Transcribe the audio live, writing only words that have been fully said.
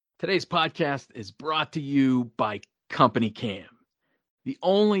Today's podcast is brought to you by Company Cam, the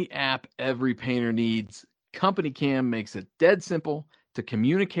only app every painter needs. Company Cam makes it dead simple to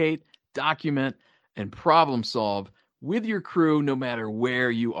communicate, document, and problem solve with your crew no matter where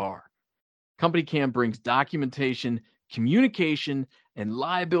you are. Company Cam brings documentation, communication, and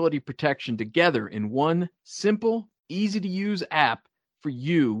liability protection together in one simple, easy-to-use app for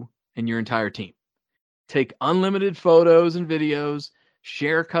you and your entire team. Take unlimited photos and videos,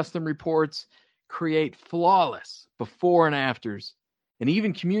 share custom reports, create flawless before and afters, and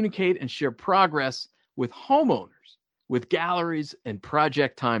even communicate and share progress with homeowners, with galleries and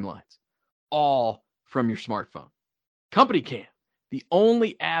project timelines, all from your smartphone. Company Cam, the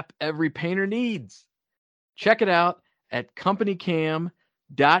only app every painter needs. Check it out at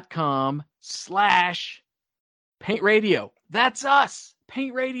companycam.com/paint radio. That's us,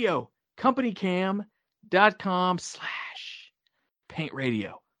 Paint Radio. companycam.com/paint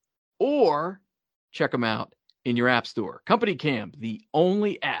radio. Or check them out in your app store. Company Cam, the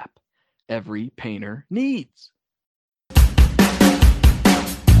only app every painter needs.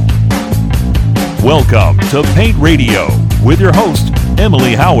 Welcome to Paint Radio with your host,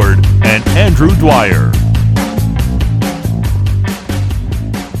 Emily Howard and Andrew Dwyer.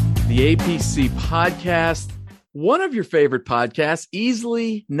 The APC podcast, one of your favorite podcasts,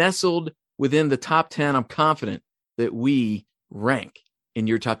 easily nestled within the top 10. I'm confident that we rank in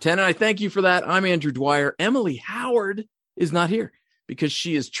your top 10. And I thank you for that. I'm Andrew Dwyer. Emily Howard is not here because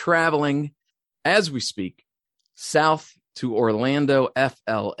she is traveling as we speak south to Orlando,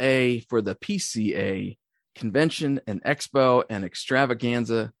 FLA for the PCA Convention and Expo and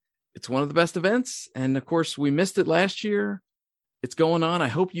Extravaganza. It's one of the best events. And of course, we missed it last year. It's going on. I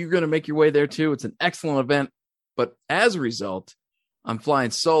hope you're going to make your way there too. It's an excellent event. But as a result, I'm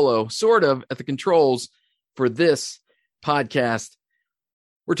flying solo, sort of, at the controls for this podcast.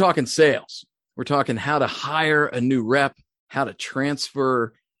 We're talking sales. We're talking how to hire a new rep, how to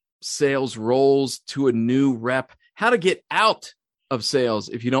transfer sales roles to a new rep, how to get out of sales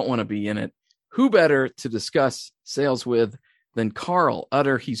if you don't want to be in it. Who better to discuss sales with than Carl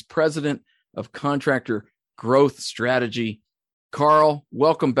Utter? He's president of Contractor Growth Strategy. Carl,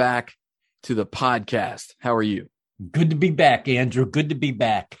 welcome back to the podcast. How are you? Good to be back, Andrew. Good to be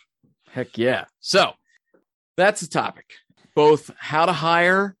back. Heck yeah. So that's the topic. Both how to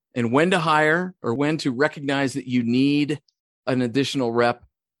hire and when to hire, or when to recognize that you need an additional rep,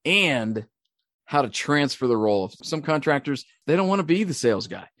 and how to transfer the role. Some contractors, they don't want to be the sales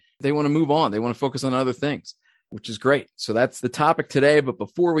guy. They want to move on. They want to focus on other things, which is great. So that's the topic today. But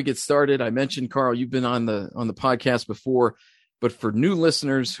before we get started, I mentioned, Carl, you've been on the podcast before, but for new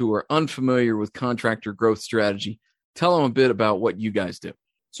listeners who are unfamiliar with Contractor Growth Strategy, tell them a bit about what you guys do.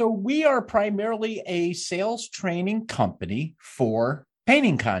 So we are primarily a sales training company for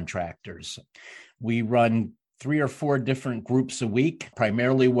painting contractors. We run 3 or 4 different groups a week.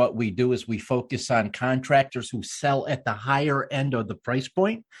 Primarily what we do is we focus on contractors who sell at the higher end of the price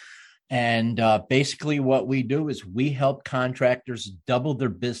point. And basically what we do is we help contractors double their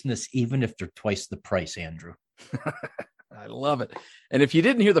business, even if they're twice the price, Andrew. I love it. And if you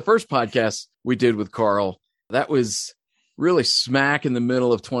didn't hear the first podcast we did with Carl, that was really smack in the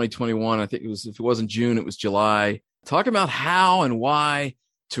middle of 2021. I think it was, if it wasn't June, it was July. Talking about how and why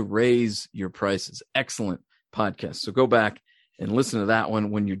to raise your prices. Excellent podcast. So go back and listen to that one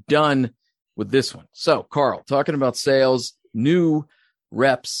when you're done with this one. So, Carl, talking about sales, new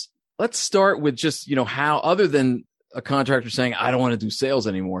reps. Let's start with just, how, other than a contractor saying, I don't want to do sales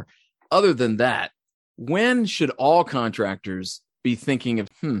anymore. Other than that, when should all contractors be thinking of,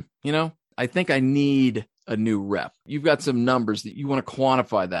 I think I need a new rep? You've got some numbers that you want to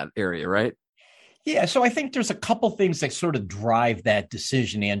quantify that area, right? Yeah, so I think there's a couple things that sort of drive that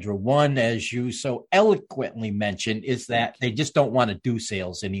decision, Andrew. One, as you so eloquently mentioned, is that they just don't want to do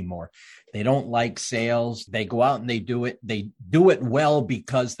sales anymore. They don't like sales. They go out and they do it. They do it well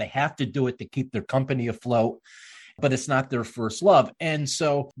because they have to do it to keep their company afloat, but it's not their first love. And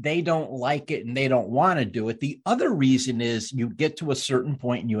so they don't like it and they don't want to do it. The other reason is you get to a certain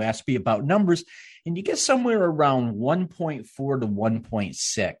point and you ask me about numbers, and you get somewhere around 1.4 to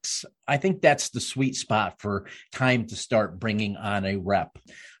 1.6. I think that's the sweet spot for time to start bringing on a rep.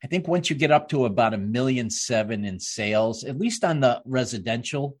 I think once you get up to about $1.7 million in sales, at least on the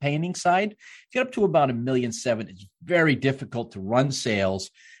residential painting side, get up to about $1.7 million, it's very difficult to run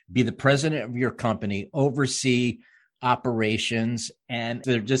sales, be the president of your company, oversee operations, and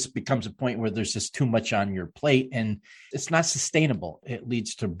there just becomes a point where there's just too much on your plate and it's not sustainable. It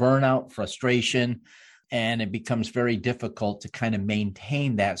leads to burnout, frustration, and it becomes very difficult to kind of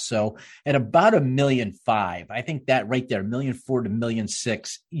maintain that. So at about $1.5 million, I think that right there, $1.4 million to $1.6 million,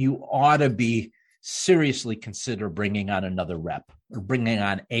 you ought to be seriously consider bringing on another rep or bringing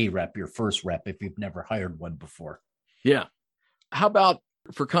on a rep, your first rep, if you've never hired one before. Yeah. How about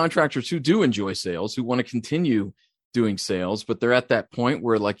for contractors who do enjoy sales, who want to continue doing sales, but they're at that point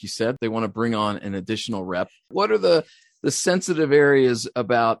where, like you said, they want to bring on an additional rep? What are the sensitive areas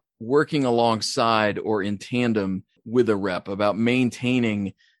about working alongside or in tandem with a rep, about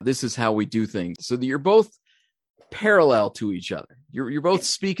maintaining this is how we do things so that you're both parallel to each other? You're both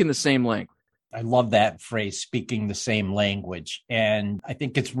speaking the same language. I love that phrase, speaking the same language. And I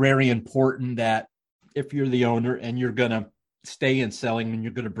think it's very important that if you're the owner and you're going to stay in selling and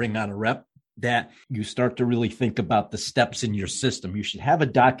you're going to bring on a rep, that you start to really think about the steps in your system. You should have a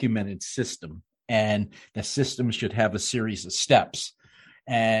documented system, and the system should have a series of steps.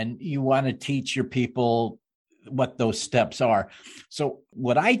 And you want to teach your people what those steps are. So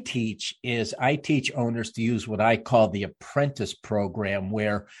what I teach owners to use what I call the apprentice program,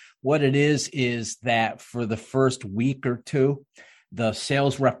 where what it is that for the first week or two, the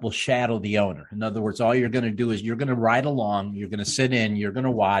sales rep will shadow the owner. In other words, all you're going to do is you're going to ride along, you're going to sit in, you're going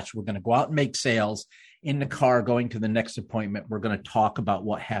to watch, we're going to go out and make sales. In the car going to the next appointment, we're going to talk about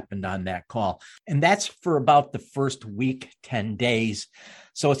what happened on that call. And that's for about the first week, 10 days.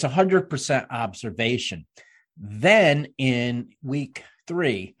 So it's 100% observation. Then in week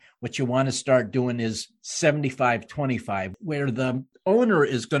 3, what you want to start doing is 75-25, where the owner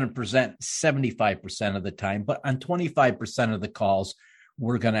is going to present 75% of the time, but on 25% of the calls,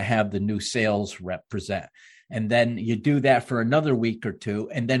 we're going to have the new sales rep present. And then you do that for another week or two,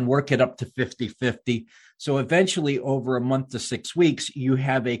 and then work it up to 50-50. So eventually, over a month to 6 weeks, you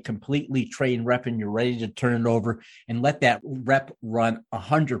have a completely trained rep and you're ready to turn it over and let that rep run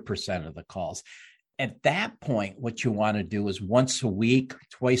 100% of the calls. At that point, what you want to do is once a week,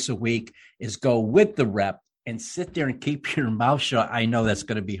 twice a week, is go with the rep and sit there and keep your mouth shut. I know that's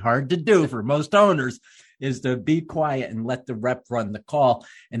going to be hard to do for most owners, is to be quiet and let the rep run the call.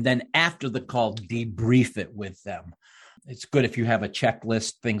 And then after the call, debrief it with them. It's good if you have a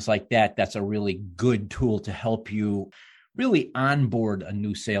checklist, things like that. That's a really good tool to help you really onboard a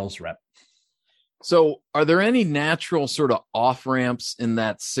new sales rep. So are there any natural sort of off ramps in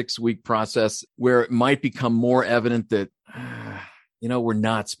that 6-week process where it might become more evident that, we're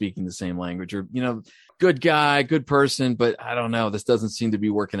not speaking the same language, or, good guy, good person, but I don't know, this doesn't seem to be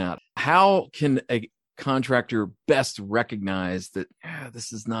working out? How can a contractor best recognize that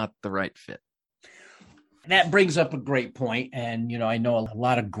this is not the right fit? That brings up a great point. And, I know a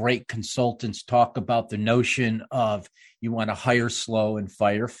lot of great consultants talk about the notion of you want to hire slow and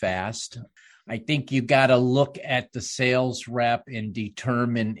fire fast. I think you got to look at the sales rep and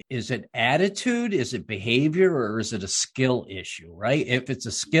determine, is it attitude, is it behavior, or is it a skill issue, right? If it's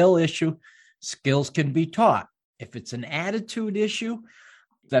a skill issue, skills can be taught. If it's an attitude issue,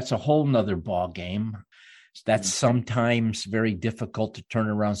 that's a whole nother ball game. That's sometimes very difficult to turn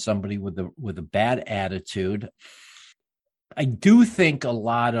around somebody with a bad attitude. I do think a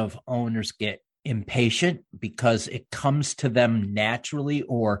lot of owners get impatient because it comes to them naturally,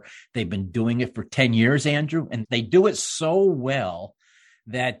 or they've been doing it for 10 years, Andrew, and they do it so well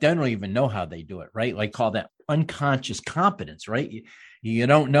that they don't even know how they do it, right? Like, call that unconscious competence, right? You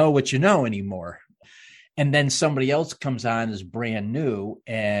don't know what you know anymore. And then somebody else comes on as brand new,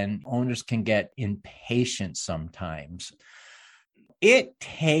 and owners can get impatient sometimes. It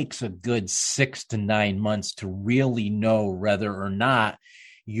takes a good 6 to 9 months to really know whether or not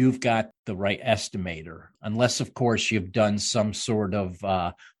you've got the right estimator, unless, of course, you've done some sort of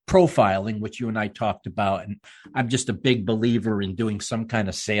profiling, which you and I talked about. And I'm just a big believer in doing some kind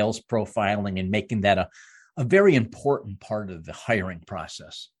of sales profiling and making that a very important part of the hiring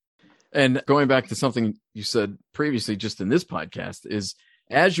process. And going back to something you said previously, just in this podcast, is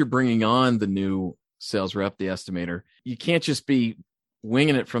as you're bringing on the new sales rep, the estimator, you can't just be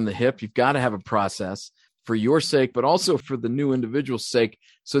winging it from the hip. You've got to have a process for your sake, but also for the new individual's sake,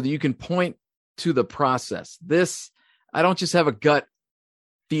 so that you can point to the process. I don't just have a gut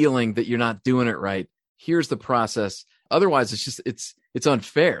feeling that you're not doing it right. Here's the process. Otherwise, it's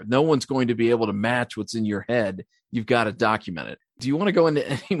unfair. No one's going to be able to match what's in your head. You've got to document it. Do you want to go into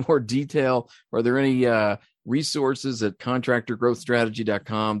any more detail? Are there any resources at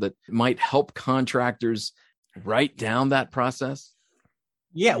contractorgrowthstrategy.com that might help contractors write down that process?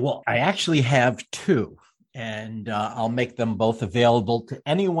 Yeah, well, I actually have 2, and I'll make them both available to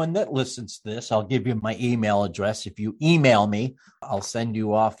anyone that listens to this. I'll give you my email address. If you email me, I'll send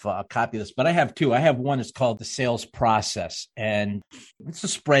you off a copy of this. But I have 2. I have one, it's called the sales process, and it's a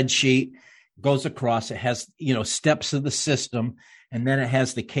spreadsheet. goes across. It has, steps of the system, and then it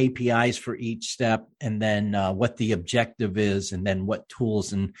has the KPIs for each step, and then what the objective is, and then what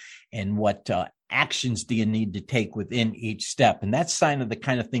tools and what actions do you need to take within each step. And that's the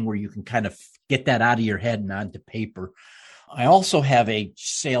kind of thing where you can kind of get that out of your head and onto paper. I also have a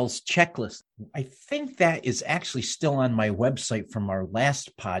sales checklist. I think that is actually still on my website from our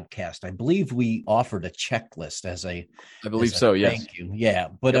last podcast. I believe we offered a checklist as a yes. Thank you. Yeah.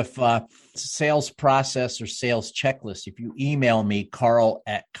 But if sales process or sales checklist, if you email me,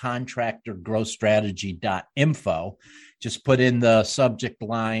 carl@contractorgrowthstrategy.info, just put in the subject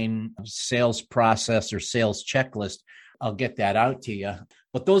line sales process or sales checklist. I'll get that out to you.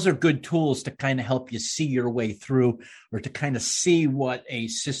 But those are good tools to kind of help you see your way through, or to kind of see what a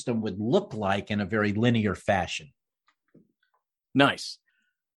system would look like in a very linear fashion. Nice.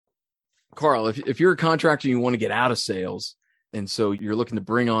 Carl, if you're a contractor and you want to get out of sales, and so you're looking to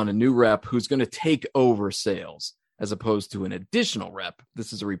bring on a new rep who's going to take over sales as opposed to an additional rep,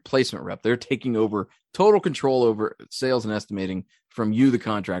 this is a replacement rep. They're taking over total control over sales and estimating from you, the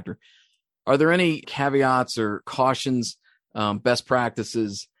contractor. Are there any caveats or cautions, best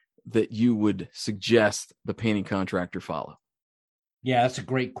practices that you would suggest the painting contractor follow? Yeah, that's a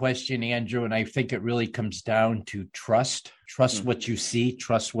great question, Andrew. And I think it really comes down to trust. Trust what you see,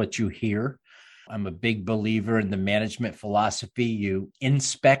 trust what you hear. I'm a big believer in the management philosophy. You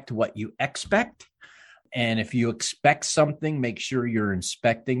inspect what you expect. And if you expect something, make sure you're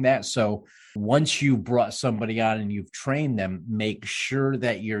inspecting that. So once you brought somebody on and you've trained them, make sure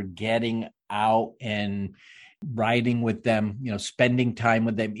that you're getting out and riding with them, spending time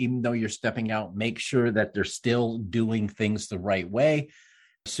with them, even though you're stepping out. Make sure that they're still doing things the right way.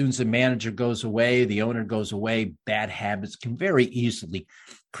 As soon as the manager goes away, the owner goes away, bad habits can very easily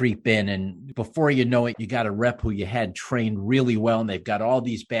creep in. And before you know it, you got a rep who you had trained really well, and they've got all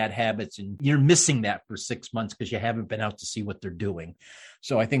these bad habits, and you're missing that for 6 months because you haven't been out to see what they're doing.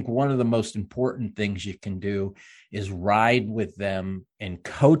 So I think one of the most important things you can do is ride with them and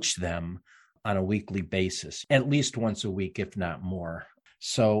coach them on a weekly basis, at least once a week, if not more.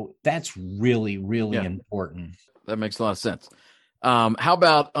 So that's really, really important. That makes a lot of sense. How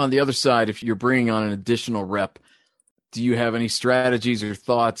about on the other side, if you're bringing on an additional rep, do you have any strategies or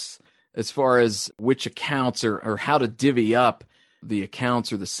thoughts as far as which accounts or how to divvy up the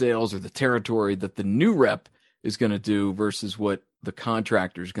accounts or the sales or the territory that the new rep is going to do versus what the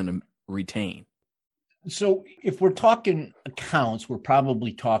contractor is going to retain? So if we're talking accounts, we're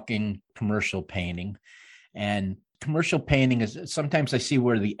probably talking commercial painting. And commercial painting is sometimes I see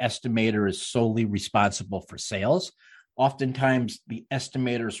where the estimator is solely responsible for sales. Oftentimes the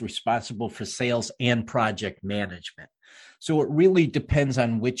estimator is responsible for sales and project management. So it really depends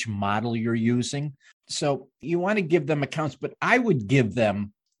on which model you're using. So you want to give them accounts, but I would give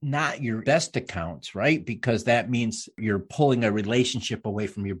them not your best accounts, right? Because that means you're pulling a relationship away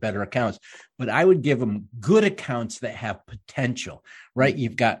from your better accounts. But I would give them good accounts that have potential, right?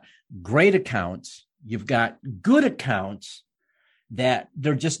 You've got great accounts. You've got good accounts that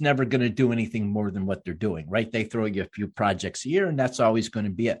they're just never going to do anything more than what they're doing, right? They throw you a few projects a year and that's always going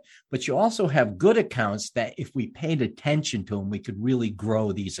to be it. But you also have good accounts that if we paid attention to them, we could really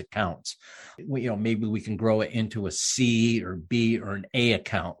grow these accounts. Maybe we can grow it into a C or B or an A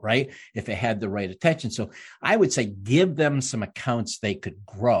account, right? If it had the right attention. So I would say give them some accounts they could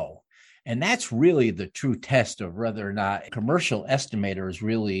grow. And that's really the true test of whether or not a commercial estimator is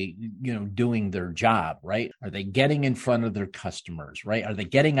really, doing their job, right? Are they getting in front of their customers, right? Are they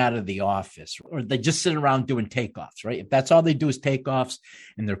getting out of the office, or are they just sitting around doing takeoffs, right? If that's all they do is takeoffs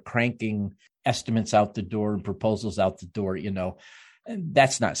and they're cranking estimates out the door and proposals out the door,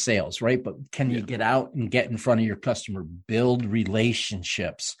 that's not sales, right? But can you get out and get in front of your customer, build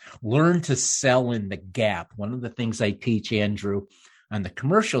relationships, learn to sell in the gap? One of the things I teach, Andrew, on the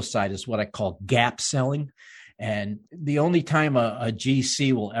commercial side is what I call gap selling. And the only time a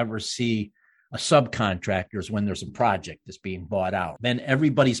GC will ever see a subcontractor is when there's a project that's being bought out. Then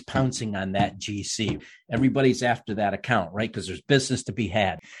everybody's pouncing on that GC. Everybody's after that account, right? Because there's business to be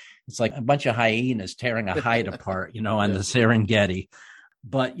had. It's like a bunch of hyenas tearing a hide apart, on the Serengeti.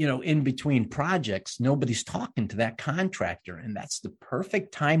 But, in between projects, nobody's talking to that contractor. And that's the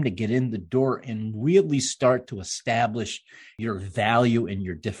perfect time to get in the door and really start to establish your value and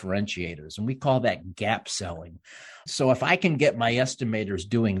your differentiators. And we call that gap selling. So if I can get my estimators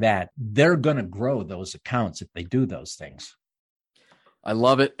doing that, they're going to grow those accounts if they do those things. I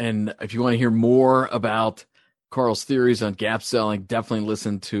love it. And if you want to hear more about Carl's theories on gap selling, definitely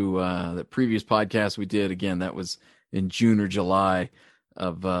listen to the previous podcast we did. Again, that was in June or July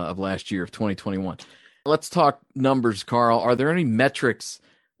of last year, of 2021. Let's talk numbers, Carl. Are there any metrics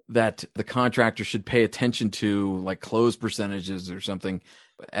that the contractor should pay attention to, like close percentages or something,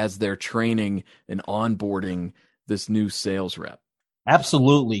 as they're training and onboarding this new sales rep?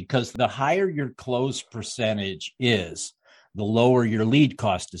 Absolutely, because the higher your close percentage is, the lower your lead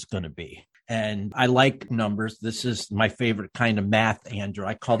cost is going to be. And I like numbers. This is my favorite kind of math, Andrew.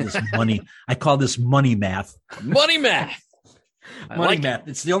 I call this money. I call this money math. Money math. Money math.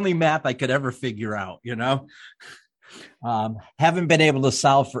 It's the only math I could ever figure out, Haven't been able to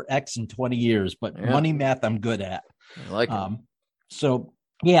solve for X in 20 years, but money math I'm good at. I like it. So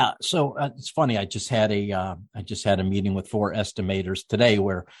it's funny. I just had a meeting with 4 estimators today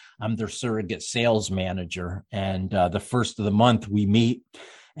where I'm their surrogate sales manager. And the first of the month we meet,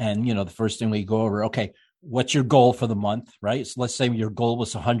 and the first thing we go over, okay, what's your goal for the month, right? So let's say your goal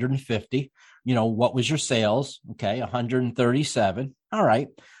was 150. What was your sales? Okay, 137. All right.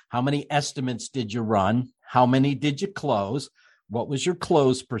 How many estimates did you run? How many did you close? What was your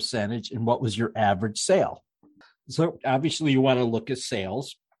close percentage? And what was your average sale? So obviously you want to look at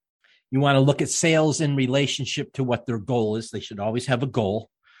sales. You want to look at sales in relationship to what their goal is. They should always have a goal.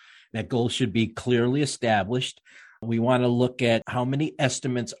 That goal should be clearly established. We want to look at how many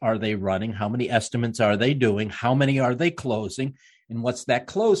estimates are they running? How many estimates are they doing? How many are they closing? And what's that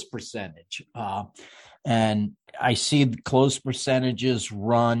close percentage? And I see the close percentages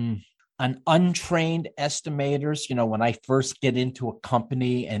run on untrained estimators. When I first get into a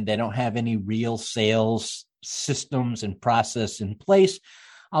company and they don't have any real sales systems and process in place,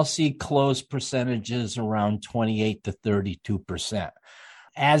 I'll see close percentages around 28 to 32%.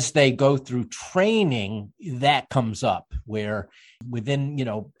 As they go through training, that comes up where within,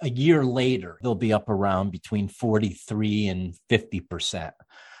 a year later, they'll be up around between 43 and 50%.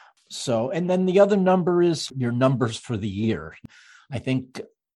 So, and then the other number is your numbers for the year. I think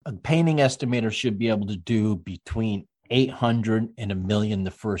a painting estimator should be able to do between 800 and $1 million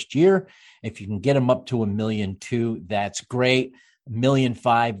the first year. If you can get them up to $1.2 million, that's great. $1.5 million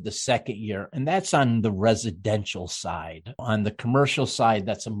the second year. And that's on the residential side. On the commercial side,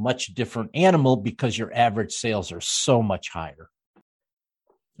 that's a much different animal because your average sales are so much higher.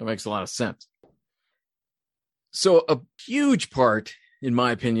 That makes a lot of sense. So a huge part, in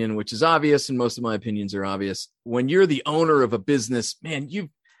my opinion, which is obvious, and most of my opinions are obvious, when you're the owner of a business, man,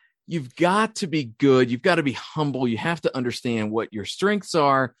 you've got to be good. You've got to be humble. You have to understand what your strengths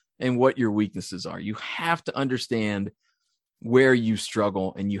are and what your weaknesses are. You have to understand where you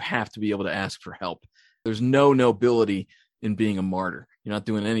struggle, and you have to be able to ask for help. There's no nobility in being a martyr. You're not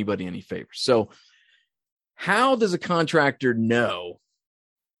doing anybody any favors. So how does a contractor know,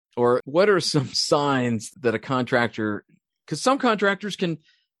 or what are some signs that a contractor, because some contractors can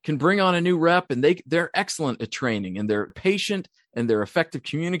bring on a new rep and they're excellent at training, and they're patient and they're effective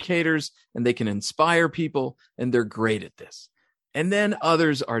communicators, and they can inspire people, and they're great at this. And then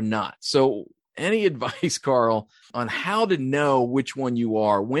others are not. So any advice, Carl, on how to know which one you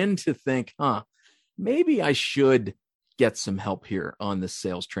are, when to think, maybe I should get some help here on this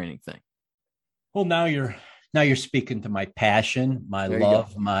sales training thing? Well, now you're speaking to my passion, my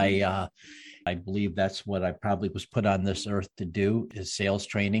love, I believe that's what I probably was put on this earth to do, is sales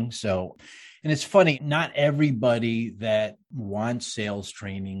training. So, and it's funny, not everybody that wants sales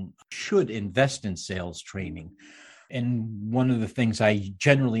training should invest in sales training. And one of the things I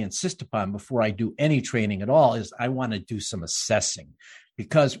generally insist upon before I do any training at all is I want to do some assessing,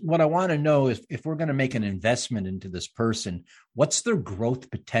 because what I want to know is, if we're going to make an investment into this person, what's their growth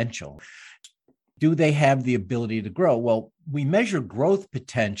potential? Do they have the ability to grow? Well, we measure growth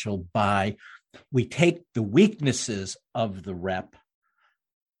potential by, we take the weaknesses of the rep,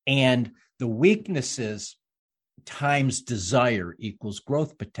 and the weaknesses times desire equals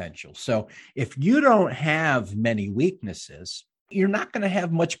growth potential. So if you don't have many weaknesses, you're not going to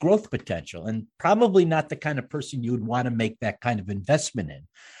have much growth potential, and probably not the kind of person you would want to make that kind of investment in.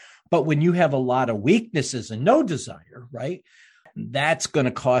 But when you have a lot of weaknesses and no desire, right, that's going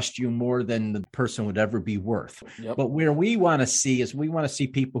to cost you more than the person would ever be worth. Yep. But where we want to see is, we want to see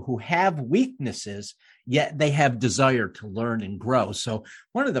people who have weaknesses, yet they have desire to learn and grow. So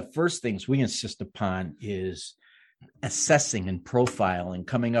one of the first things we insist upon is assessing and profiling,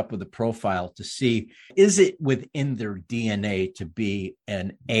 coming up with a profile to see, is it within their DNA to be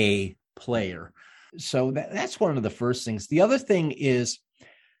an A player? So that's one of the first things. The other thing is,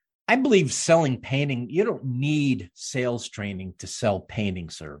 I believe selling painting, you don't need sales training to sell painting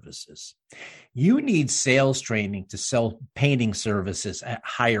services. You need sales training to sell painting services at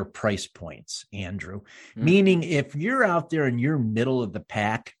higher price points, Andrew. Meaning, if you're out there and you're middle of the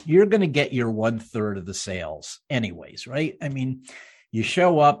pack, you're going to get your 1/3 of the sales anyways, right? I mean, You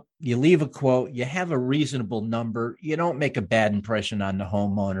show up, you leave a quote, you have a reasonable number, you don't make a bad impression on the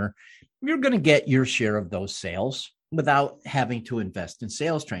homeowner, you're going to get your share of those sales without having to invest in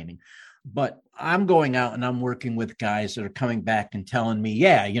sales training. But I'm going out and I'm working with guys that are coming back and telling me,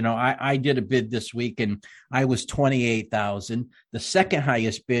 yeah, I did a bid this week and I was 28,000. The second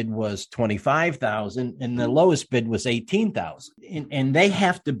highest bid was 25,000 and the lowest bid was 18,000. And they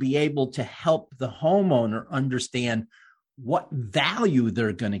have to be able to help the homeowner understand what value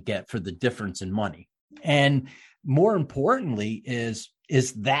they're going to get for the difference in money. And more importantly, is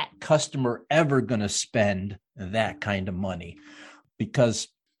that customer ever going to spend that kind of money? Because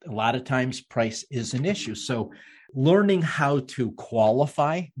a lot of times price is an issue. So learning how to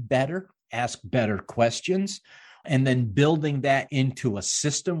qualify better, ask better questions, and then building that into a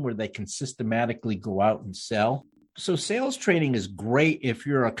system where they can systematically go out and sell. So sales training is great if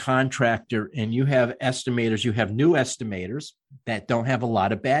you're a contractor and you have estimators, you have new estimators that don't have a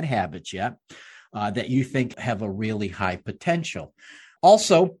lot of bad habits yet, that you think have a really high potential.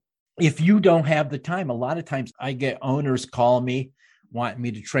 Also, if you don't have the time, a lot of times I get owners call me, want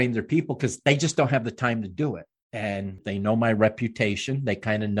me to train their people because they just don't have the time to do it. And they know my reputation. They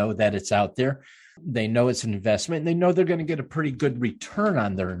kind of know that it's out there. They know it's an investment. And they know they're going to get a pretty good return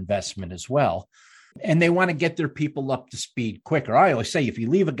on their investment as well. And they want to get their people up to speed quicker. I always say, if you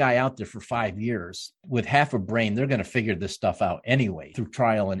leave a guy out there for 5 years with half a brain, they're going to figure this stuff out anyway through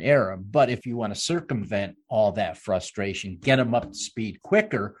trial and error. But if you want to circumvent all that frustration, get them up to speed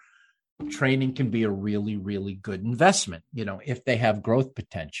quicker, training can be a really, really good investment, if they have growth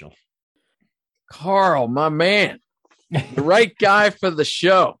potential. Carl, my man, the right guy for the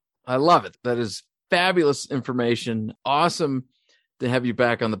show. I love it. That is fabulous information. Awesome to have you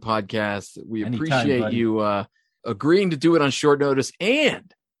back on the podcast. We appreciate you agreeing to do it on short notice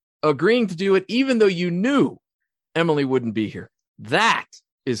and agreeing to do it even though you knew Emily wouldn't be here. That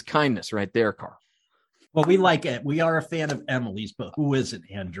is kindness right there, Carl. Well, we like it. We are a fan of Emily's, but who isn't,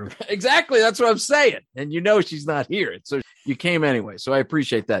 Andrew? Exactly. That's what I'm saying. And she's not here. So you came anyway. So I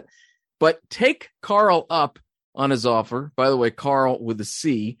appreciate that. But take Carl up on his offer. By the way, Carl with a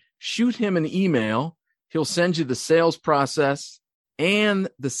C. Shoot him an email. He'll send you the sales process and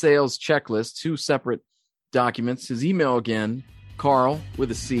the sales checklist, 2 separate documents. His email again, Carl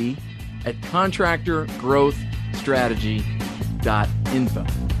with a C at contractorgrowthstrategy.info.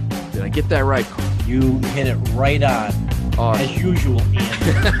 Did I get that right, Carl? You hit it right on, awesome. As usual,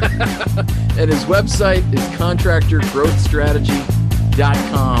 Andrew. And his website is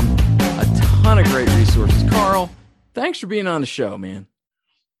contractorgrowthstrategy.com. A ton of great resources. Carl, thanks for being on the show, man.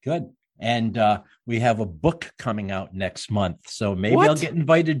 Good. And we have a book coming out next month. So maybe I'll get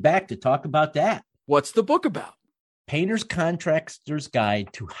invited back to talk about that. What's the book about? Painter's Contractor's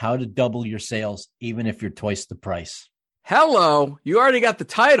Guide to How to Double Your Sales, even if you're twice the price. Hello. You already got the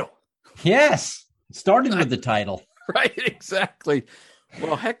title. Yes. Started with the title. Right. Exactly.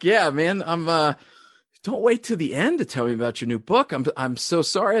 Well, heck yeah, man. Don't wait till the end to tell me about your new book. I'm so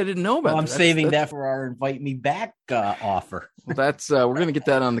sorry I didn't know about it. I'm saving that for our invite me back offer. Well, that's we're going to get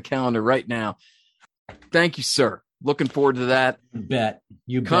that on the calendar right now. Thank you, sir. Looking forward to that. You bet.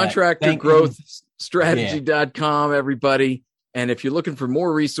 ContractorGrowthStrategy.com, everybody. And if you're looking for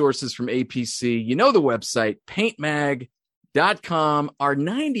more resources from APC, the website, paintmag.com, our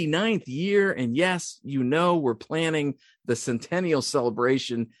 99th year. And yes, we're planning the centennial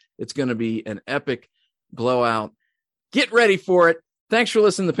celebration. It's going to be an epic blowout. Get ready for it. Thanks for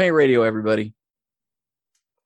listening to Paint Radio, everybody.